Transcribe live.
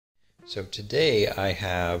So today I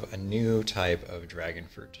have a new type of dragon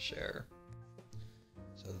fruit to share.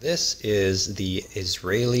 So this is the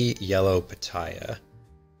Israeli yellow pitaya.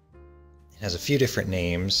 It has a few different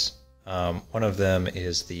names. One of them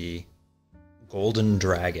is the golden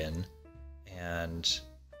dragon, and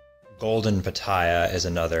golden pitaya is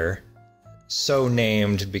another. So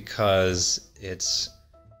named because its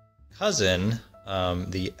cousin,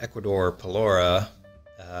 the Ecuador Palora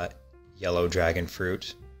yellow dragon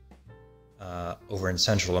fruit, over in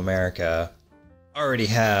Central America, already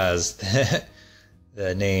has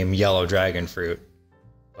the name yellow dragon fruit,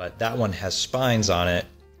 but that one has spines on it,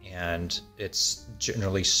 and it's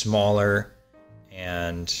generally smaller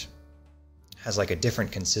and has like a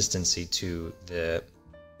different consistency to the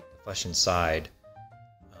flesh inside.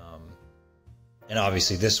 And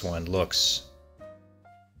obviously this one looks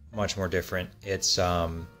much more different. It's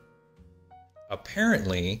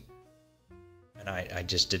apparently, and I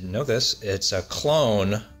just didn't know this, it's a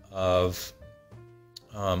clone of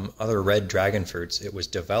other red dragon fruits. It was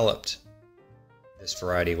developed, this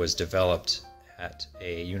variety was developed at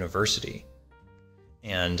a university.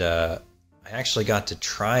 And I actually got to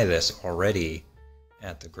try this already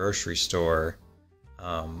at the grocery store.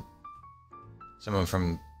 Someone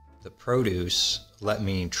from the produce let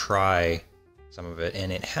me try some of it,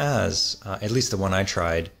 and it has, at least the one I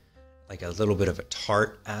tried, like a little bit of a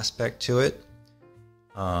tart aspect to it,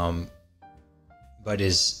 but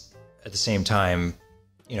is at the same time,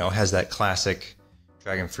 you know, has that classic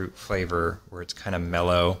dragon fruit flavor where it's kind of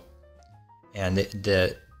mellow, and it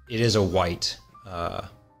is a white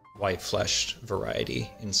fleshed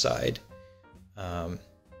variety inside.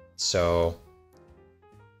 So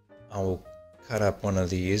I'll cut up one of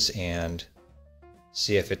these and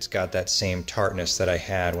see if it's got that same tartness that I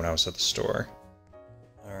had when I was at the store.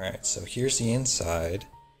 Alright, so here's the inside.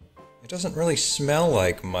 It doesn't really smell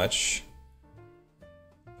like much,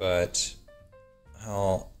 but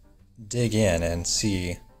I'll dig in and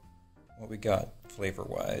see what we got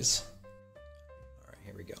flavor-wise. Alright,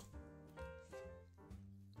 here we go.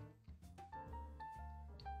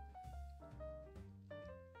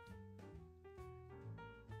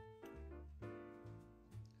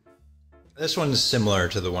 This one's similar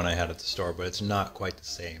to the one I had at the store, but it's not quite the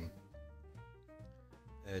same.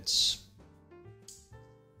 It's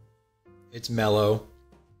mellow.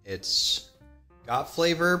 It's got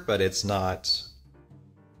flavor, but it's not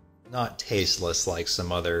tasteless like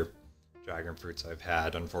some other dragon fruits I've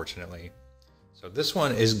had, unfortunately. So this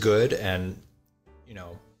one is good, and you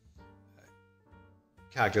know,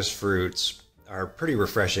 cactus fruits are pretty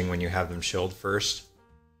refreshing when you have them chilled first.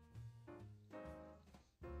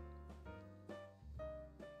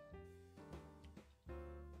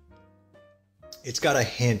 It's got a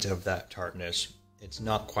hint of that tartness. It's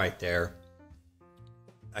not quite there.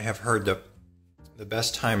 I have heard that the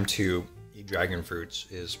best time to eat dragon fruits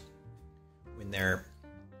is when they're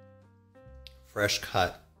fresh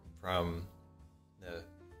cut from the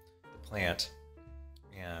plant,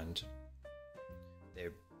 and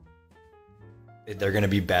they're going to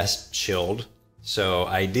be best chilled. So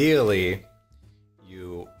ideally,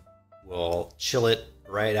 you will chill it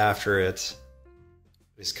right after it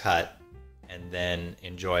is cut, and then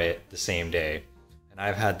enjoy it the same day. And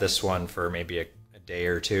I've had this one for maybe a day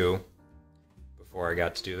or two before I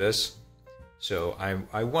got to do this. So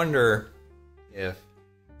I wonder if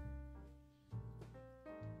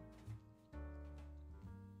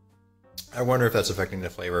that's affecting the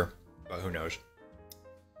flavor, but who knows.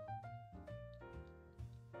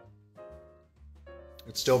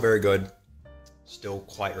 It's still very good, still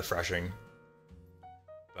quite refreshing,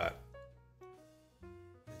 but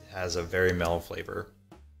has a very mellow flavor,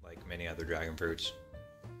 like many other dragon fruits.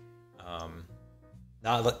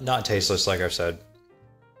 Not tasteless, like I've said,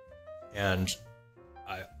 and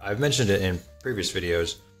I've mentioned it in previous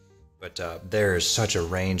videos, but there's such a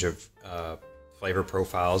range of flavor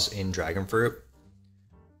profiles in dragon fruit.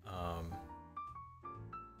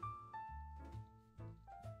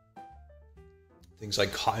 Things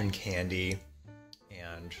like cotton candy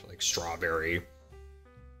and like strawberry.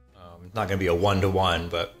 Not going to be a one-to-one,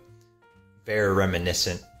 but very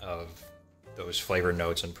reminiscent of those flavor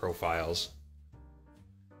notes and profiles.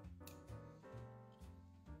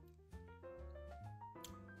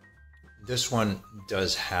 This one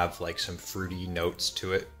does have like some fruity notes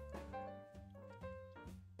to it,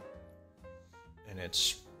 and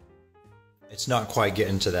it's not quite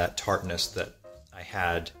getting to that tartness that I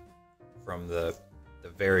had from the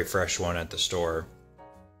very fresh one at the store.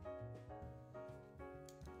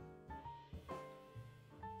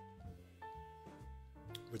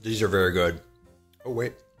 But these are very good. Oh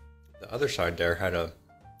wait, the other side there had a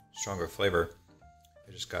stronger flavor.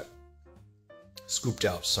 I just got scooped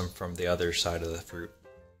out some from the other side of the fruit.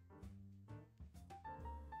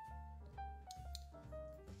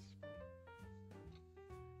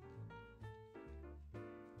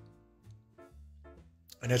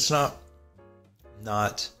 And it's not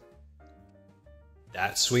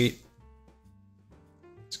that sweet.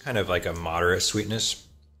 It's kind of like a moderate sweetness.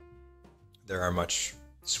 There are much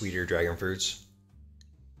sweeter dragon fruits.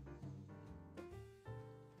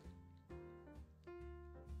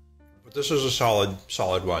 But this is a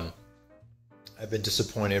solid one. I've been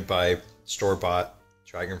disappointed by store-bought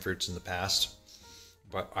dragon fruits in the past,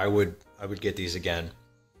 but I would get these again.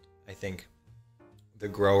 I think the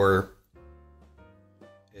grower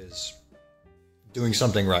is doing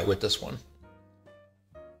something right with this one.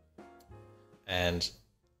 And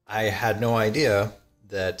I had no idea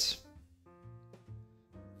that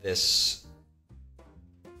this...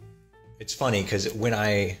 It's funny because when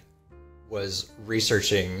I was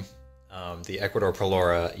researching the Ecuador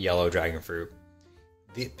Palora yellow dragon fruit,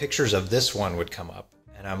 the pictures of this one would come up.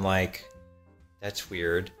 And I'm like, that's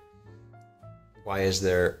weird. Why is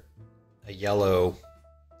there a yellow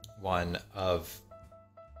one of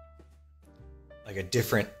like a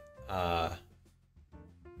different...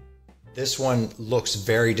 this one looks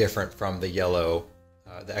very different from the yellow,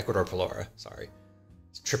 the Ecuador Palora. Sorry,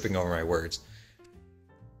 it's tripping over my words.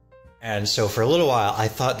 And so for a little while, I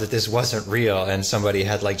thought that this wasn't real, and somebody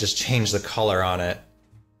had like just changed the color on it,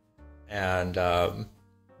 and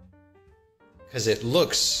because it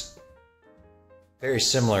looks very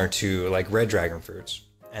similar to like red dragon fruits,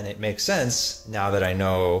 and it makes sense now that I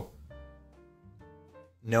know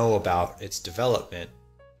about its development.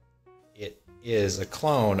 It is a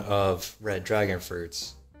clone of red dragon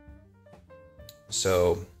fruits,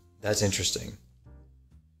 so that's interesting.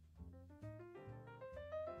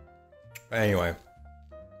 But anyway,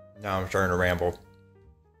 now I'm starting to ramble,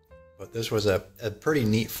 but this was a pretty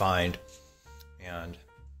neat find. And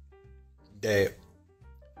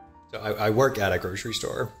so I work at a grocery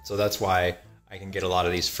store, so that's why I can get a lot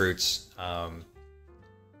of these fruits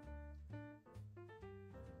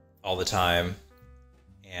all the time.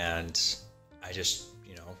 And I just,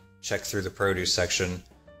 check through the produce section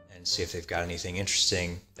and see if they've got anything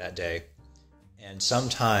interesting that day. And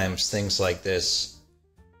sometimes things like this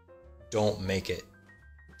don't make it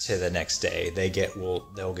to the next day.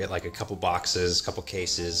 They'll get like a couple boxes, couple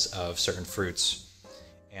cases of certain fruits.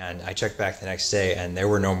 And I checked back the next day and there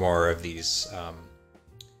were no more of these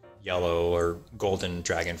yellow or golden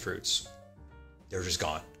dragon fruits. They're just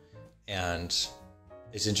gone. And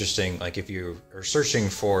it's interesting, like if you are searching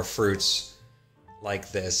for fruits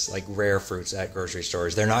like this, like rare fruits at grocery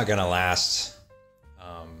stores, they're not gonna last,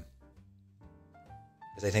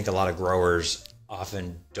 because I think a lot of growers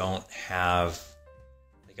often don't have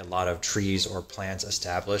like a lot of trees or plants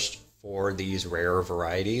established for these rare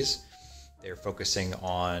varieties. They're focusing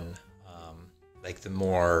on like the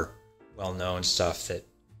more well-known stuff that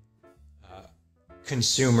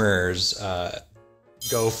consumers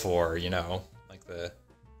go for, like the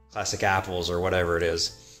classic apples or whatever it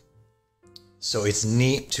is. So it's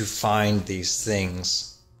neat to find these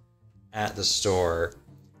things at the store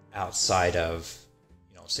outside of,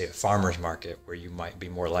 say a farmer's market, where you might be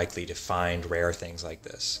more likely to find rare things like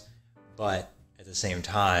this. But at the same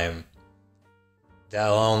time,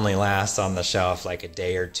 they'll only last on the shelf like a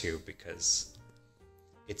day or two because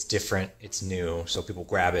it's different, it's new, so people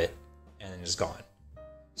grab it and then it's gone.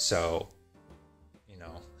 So,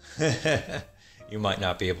 you might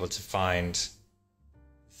not be able to find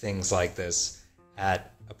things like this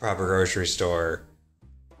at a proper grocery store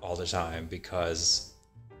all the time because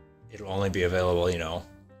it'll only be available,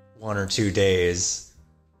 1 or 2 days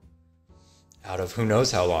out of who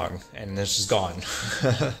knows how long, and it's just gone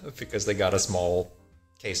because they got a small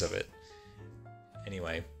case of it.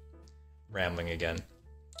 Anyway, rambling again.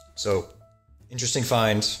 So, interesting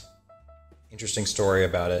find, interesting story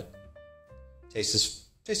about it. Taste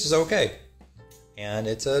is okay, and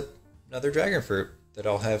it's another dragon fruit that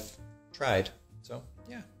I'll have tried. So,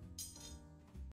 yeah.